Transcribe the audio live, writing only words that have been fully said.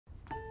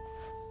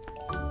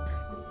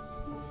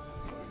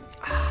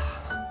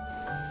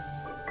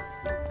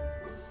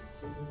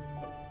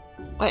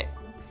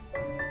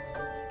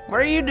What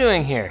are you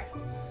doing here?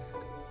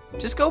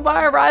 Just go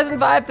buy a Ryzen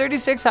 5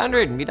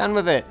 3600 and be done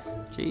with it.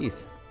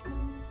 Jeez.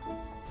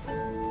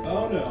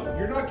 Oh no,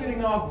 you're not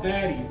getting off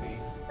that easy.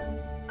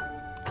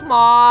 Come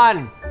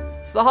on,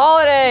 it's the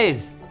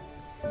holidays.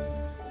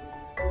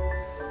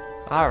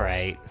 All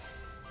right.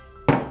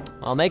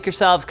 Well, make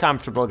yourselves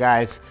comfortable,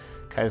 guys,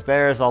 because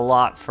there's a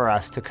lot for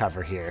us to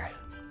cover here.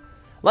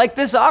 Like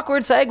this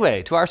awkward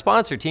segue to our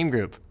sponsor,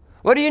 Teamgroup.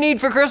 What do you need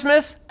for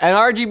Christmas? An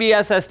RGB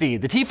SSD.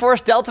 The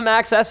T-Force Delta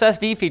Max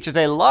SSD features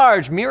a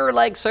large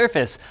mirror-like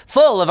surface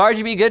full of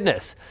RGB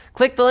goodness.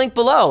 Click the link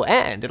below,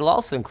 and it'll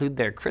also include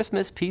their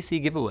Christmas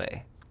PC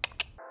giveaway.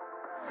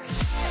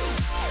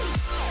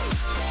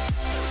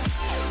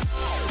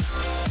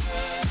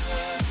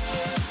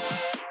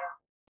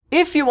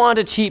 If you want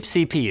a cheap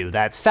CPU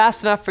that's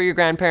fast enough for your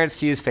grandparents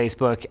to use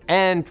Facebook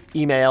and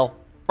email,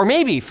 or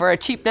maybe for a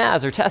cheap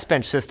NAS or test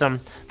bench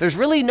system, there's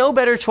really no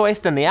better choice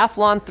than the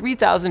Athlon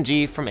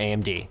 3000G from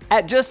AMD.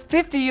 At just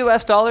 $50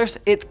 US,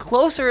 it's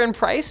closer in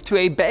price to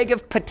a bag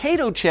of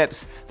potato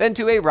chips than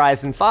to a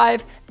Ryzen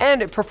 5,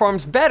 and it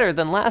performs better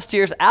than last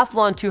year's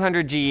Athlon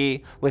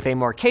 200GE with a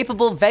more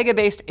capable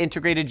Vega-based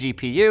integrated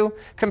GPU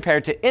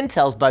compared to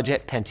Intel's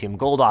budget Pentium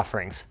Gold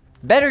offerings.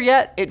 Better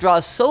yet, it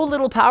draws so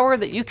little power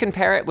that you can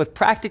pair it with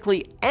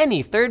practically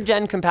any 3rd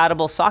gen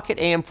compatible socket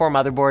AM4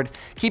 motherboard,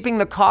 keeping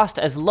the cost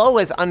as low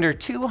as under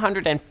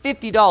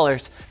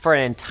 $250 for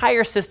an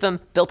entire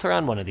system built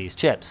around one of these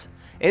chips.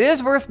 It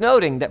is worth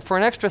noting that for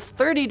an extra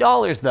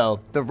 $30 though,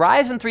 the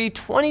Ryzen 3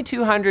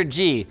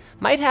 2200G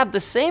might have the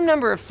same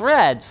number of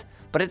threads,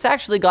 but it's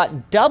actually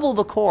got double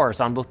the cores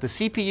on both the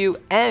CPU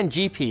and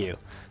GPU.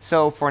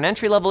 So for an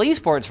entry-level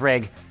esports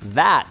rig,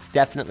 that's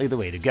definitely the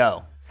way to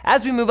go.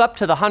 As we move up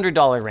to the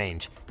 $100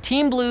 range,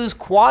 Team Blue's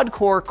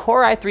quad-core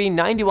Core i3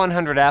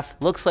 9100F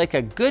looks like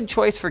a good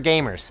choice for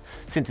gamers,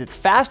 since it's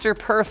faster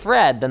per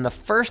thread than the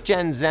 1st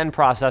gen Zen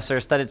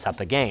processors that it's up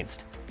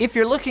against. If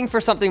you're looking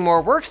for something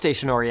more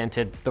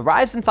workstation-oriented, the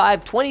Ryzen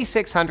 5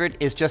 2600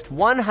 is just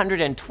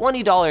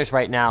 $120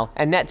 right now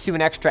and nets you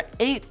an extra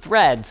 8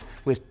 threads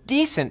with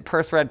decent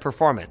per-thread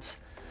performance.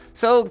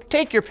 So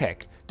take your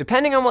pick.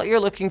 Depending on what you're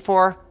looking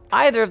for,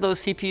 either of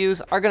those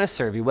CPUs are gonna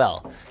serve you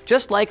well,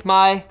 just like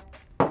my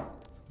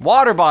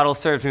water bottle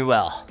served me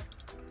well.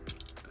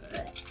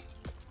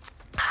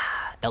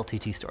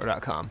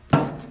 LTTstore.com.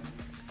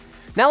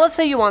 Now let's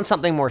say you want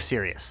something more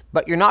serious,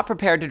 but you're not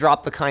prepared to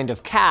drop the kind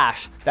of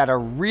cash that a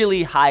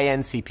really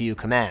high-end CPU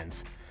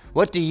commands.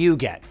 What do you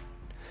get?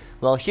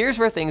 Well, here's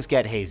where things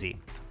get hazy.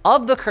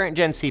 Of the current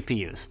gen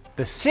CPUs,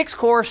 the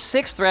 6-core,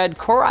 6-thread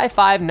Core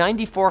i5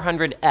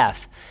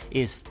 9400F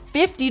is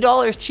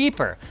 $50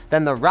 cheaper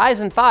than the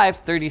Ryzen 5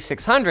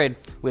 3600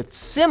 with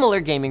similar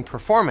gaming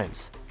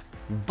performance.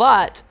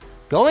 But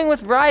going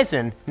with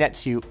Ryzen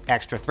nets you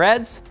extra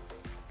threads,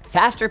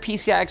 faster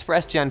PCI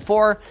Express Gen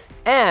 4,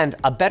 and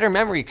a better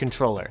memory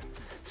controller.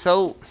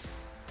 So,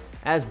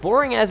 as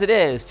boring as it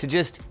is to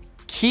just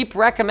keep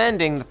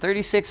recommending the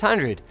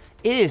 3600,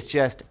 it is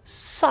just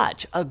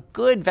such a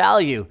good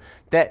value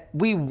that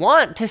we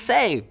want to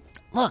say,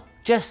 look,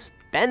 just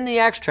spend the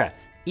extra,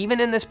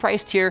 even in this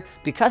price tier,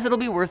 because it'll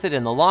be worth it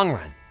in the long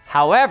run.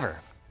 However,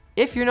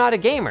 if you're not a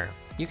gamer,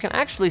 you can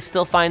actually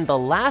still find the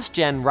last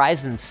gen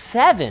Ryzen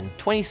 7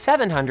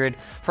 2700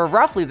 for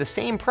roughly the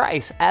same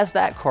price as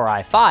that Core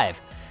i5.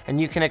 And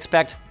you can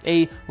expect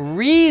a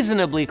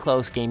reasonably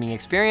close gaming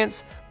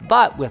experience,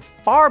 but with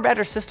far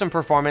better system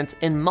performance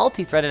in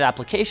multi-threaded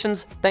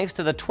applications thanks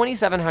to the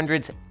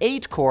 2700's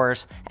 8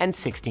 cores and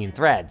 16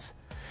 threads.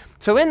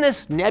 So in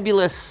this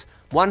nebulous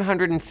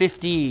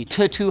 $150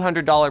 to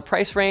 $200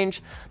 price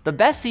range, the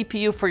best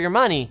CPU for your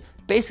money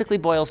basically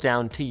boils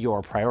down to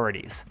your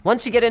priorities.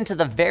 Once you get into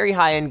the very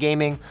high-end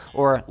gaming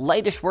or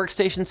lightish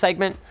workstation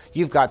segment,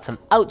 you've got some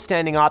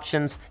outstanding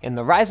options in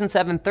the Ryzen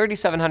 7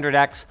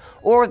 3700X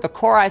or the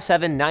Core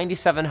i7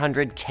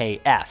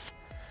 9700KF.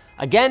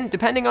 Again,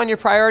 depending on your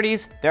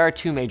priorities, there are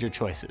 2 major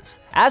choices.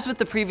 As with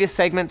the previous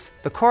segments,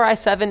 the Core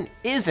i7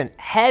 isn't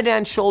head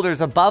and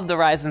shoulders above the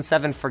Ryzen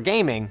 7 for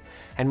gaming,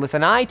 and with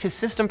an eye to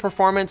system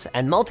performance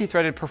and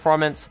multi-threaded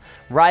performance,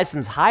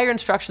 Ryzen's higher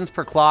instructions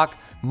per clock,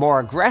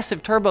 more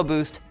aggressive turbo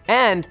boost,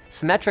 and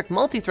symmetric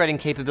multi-threading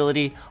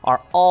capability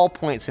are all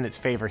points in its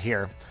favor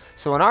here.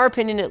 So in our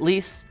opinion at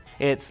least,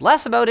 it's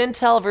less about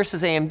Intel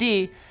versus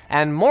AMD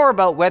and more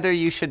about whether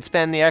you should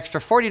spend the extra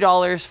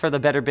 $40 for the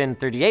better bin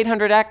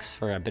 3800X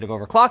for a bit of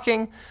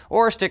overclocking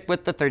or stick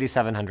with the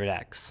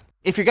 3700X.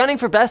 If you're gunning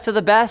for best of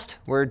the best,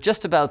 we're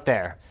just about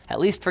there,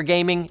 at least for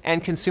gaming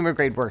and consumer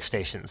grade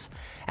workstations.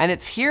 And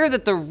it's here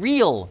that the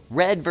real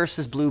red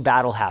versus blue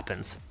battle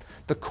happens.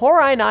 The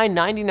Core i9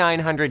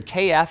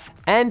 9900KF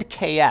and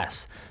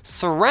KS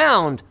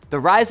surround the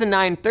Ryzen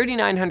 9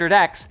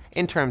 3900X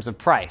in terms of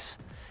price.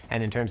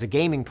 And in terms of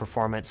gaming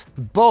performance,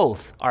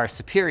 both are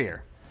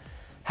superior.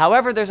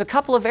 However, there's a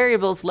couple of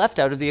variables left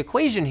out of the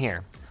equation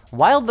here.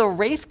 While the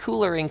Wraith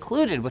cooler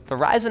included with the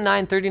Ryzen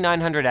 9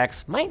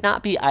 3900X might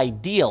not be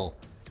ideal,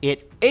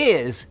 it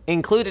is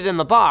included in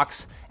the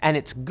box and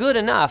it's good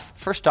enough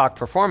for stock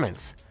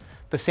performance.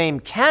 The same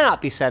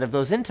cannot be said of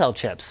those Intel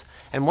chips.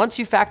 And once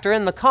you factor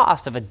in the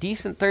cost of a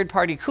decent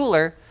third-party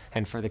cooler,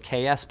 and for the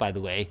KS, by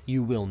the way,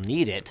 you will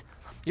need it,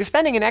 you're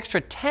spending an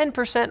extra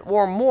 10%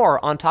 or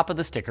more on top of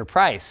the sticker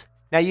price.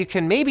 Now you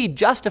can maybe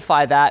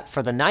justify that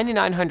for the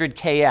 9900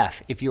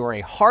 KF if you are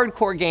a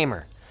hardcore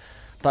gamer.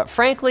 But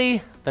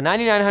frankly, the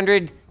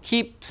 9900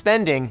 keep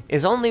spending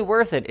is only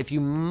worth it if you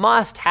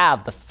must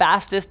have the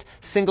fastest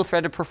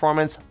single-threaded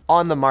performance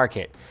on the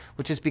market,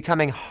 which is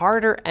becoming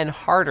harder and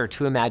harder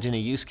to imagine a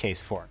use case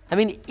for. I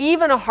mean,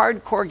 even a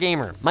hardcore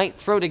gamer might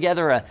throw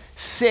together a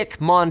sick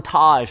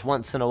montage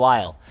once in a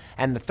while,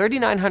 and the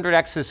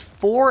 3900X's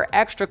 4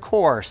 extra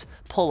cores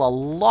pull a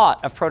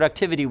lot of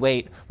productivity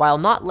weight while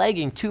not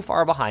lagging too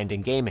far behind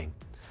in gaming.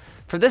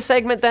 For this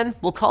segment then,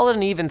 we'll call it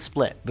an even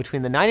split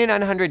between the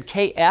 9900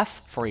 KF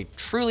for a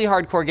truly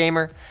hardcore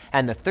gamer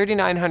and the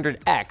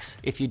 3900X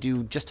if you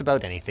do just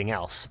about anything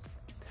else.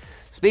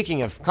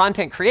 Speaking of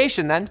content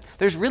creation then,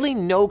 there's really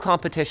no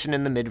competition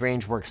in the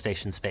mid-range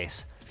workstation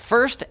space.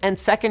 First and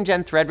second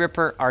gen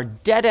Threadripper are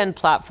dead-end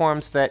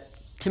platforms that,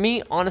 to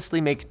me,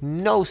 honestly make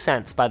no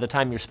sense by the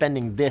time you're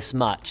spending this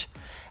much.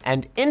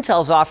 And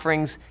Intel's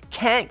offerings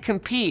can't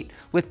compete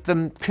with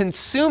the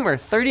consumer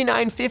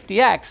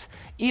 3950X,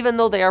 even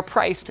though they are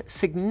priced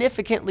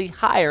significantly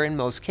higher in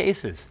most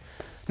cases.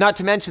 Not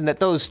to mention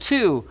that those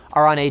two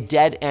are on a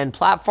dead-end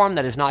platform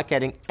that is not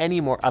getting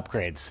any more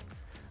upgrades.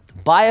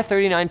 Buy a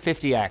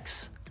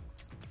 3950X,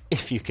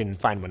 if you can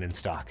find one in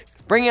stock.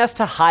 Bringing us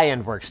to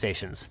high-end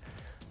workstations.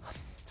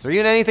 Is there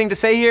even anything to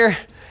say here?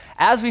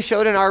 As we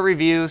showed in our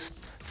reviews,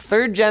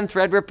 3rd gen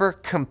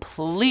Threadripper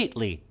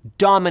completely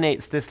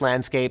dominates this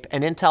landscape,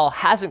 and Intel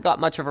hasn't got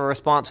much of a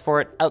response for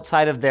it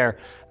outside of their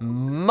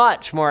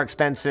much more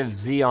expensive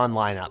Xeon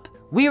lineup.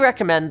 We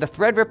recommend the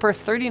Threadripper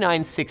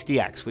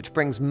 3960X, which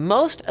brings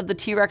most of the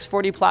T-Rex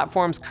 40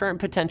 platform's current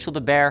potential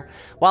to bear,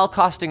 while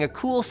costing a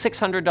cool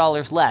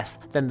 $600 less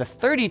than the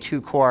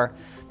 32 core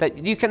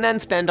that you can then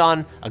spend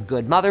on a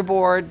good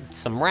motherboard,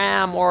 some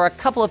RAM, or a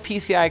couple of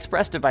PCI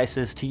Express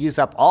devices to use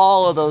up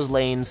all of those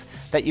lanes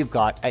that you've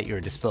got at your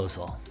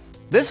disposal.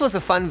 This was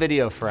a fun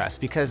video for us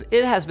because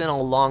it has been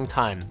a long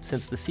time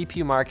since the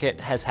CPU market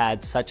has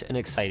had such an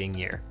exciting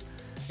year.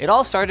 It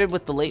all started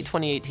with the late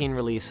 2018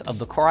 release of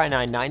the Core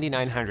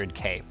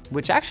i9-9900K,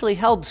 which actually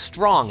held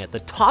strong at the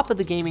top of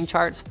the gaming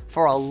charts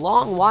for a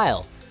long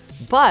while,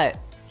 but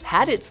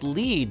had its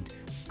lead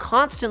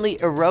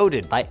constantly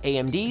eroded by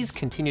AMD's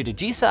continued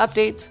AGESA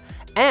updates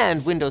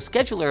and Windows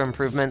scheduler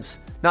improvements,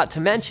 not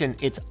to mention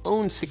its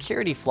own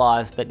security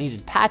flaws that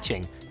needed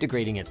patching,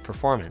 degrading its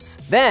performance.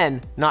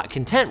 Then, not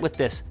content with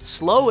this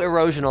slow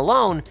erosion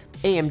alone,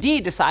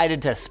 AMD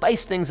decided to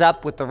spice things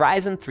up with the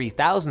Ryzen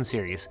 3000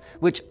 series,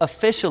 which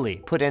officially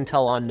put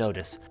Intel on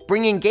notice,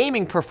 bringing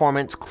gaming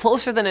performance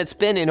closer than it's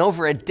been in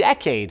over a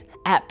decade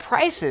at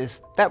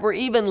prices that were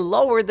even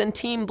lower than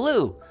Team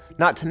Blue.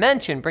 Not to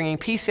mention bringing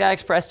PCI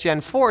Express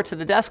Gen 4 to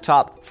the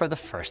desktop for the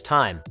first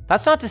time.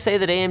 That's not to say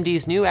that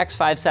AMD's new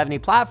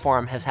X570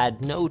 platform has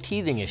had no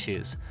teething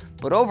issues,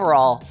 but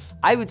overall,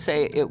 I would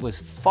say it was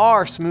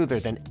far smoother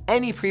than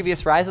any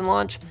previous Ryzen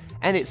launch,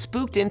 and it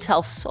spooked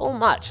Intel so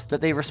much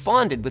that they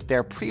responded with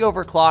their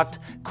pre-overclocked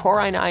Core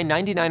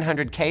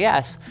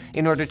i9-9900KS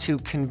in order to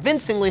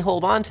convincingly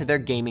hold on to their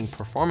gaming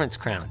performance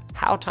crown.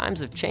 How times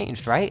have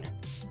changed, right?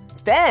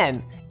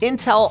 Then,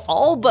 Intel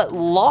all but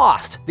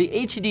lost the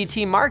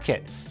HEDT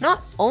market,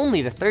 not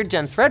only to 3rd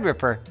gen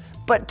Threadripper,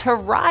 but to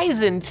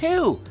Ryzen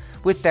too,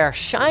 with their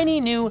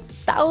shiny new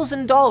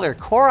 $1,000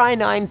 Core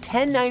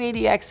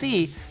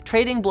i9-10980XE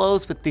trading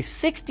blows with the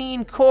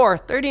 16-core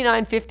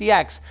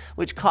 3950X,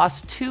 which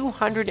costs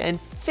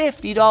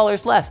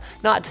 $250 less,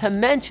 not to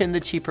mention the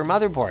cheaper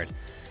motherboard.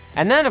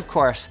 And then, of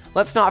course,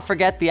 let's not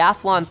forget the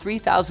Athlon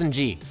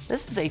 3000G.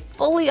 This is a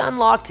fully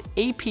unlocked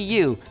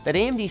APU that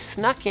AMD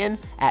snuck in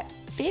at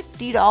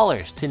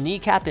 $50 to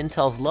kneecap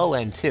Intel's low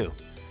end too.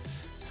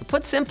 So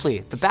put simply,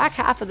 the back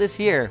half of this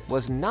year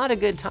was not a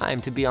good time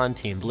to be on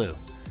Team Blue.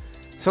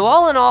 So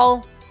all in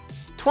all,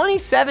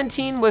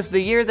 2017 was the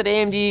year that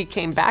AMD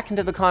came back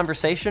into the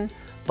conversation,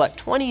 but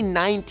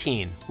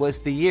 2019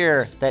 was the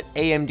year that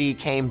AMD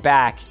came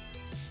back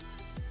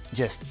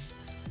just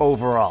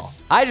overall.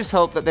 I just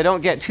hope that they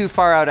don't get too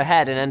far out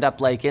ahead and end up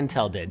like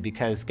Intel did,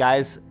 because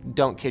guys,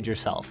 don't kid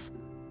yourself.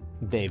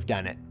 They've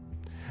done it.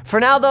 For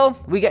now though,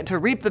 we get to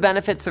reap the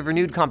benefits of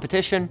renewed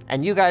competition,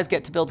 and you guys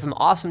get to build some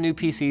awesome new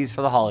PCs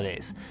for the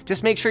holidays.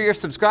 Just make sure you're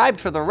subscribed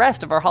for the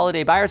rest of our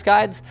holiday buyer's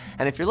guides,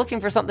 and if you're looking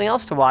for something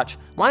else to watch,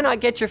 why not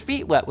get your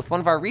feet wet with one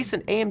of our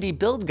recent AMD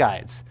build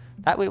guides?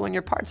 That way when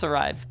your parts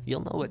arrive,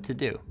 you'll know what to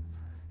do.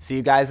 See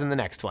you guys in the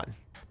next one.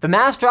 The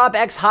Massdrop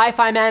X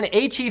Hi-Fi-Man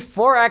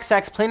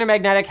HE4XX planar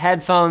magnetic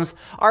headphones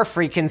are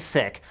freaking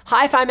sick.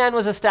 Hi-Fi-Man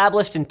was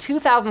established in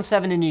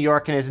 2007 in New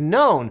York and is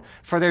known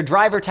for their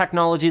driver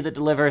technology that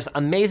delivers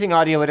amazing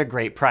audio at a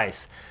great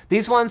price.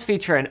 These ones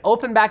feature an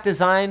open back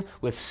design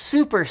with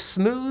super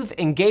smooth,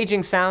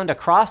 engaging sound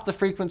across the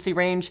frequency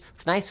range,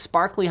 with nice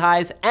sparkly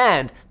highs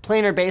and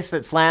planar bass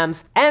that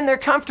slams, and they're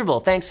comfortable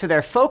thanks to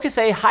their Focus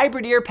A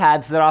hybrid ear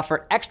pads that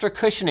offer extra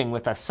cushioning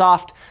with a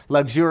soft,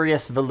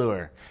 luxurious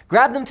velour.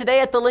 Grab them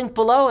today at the link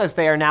below, as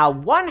they are now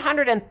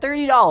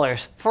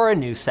 $130 for a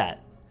new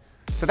set.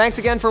 So thanks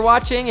again for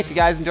watching. If you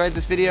guys enjoyed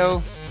this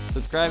video,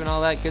 subscribe and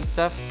all that good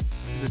stuff.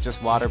 This is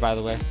just water, by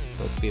the way. It's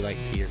supposed to be like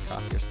tea or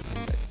coffee or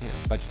something, but you know,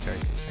 budgetary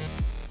constraint.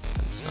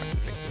 I'm just not gonna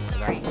drink this.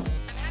 Sorry,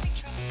 I'm having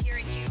trouble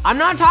hearing you. I'm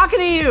not talking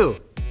to you!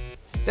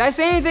 Did I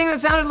say anything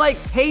that sounded like,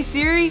 hey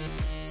Siri?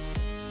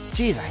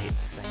 Jeez, I hate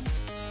this thing.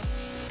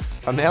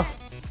 Thumbnail?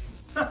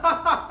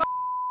 I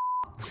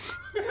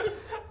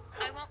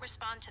won't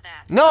respond to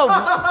that. No!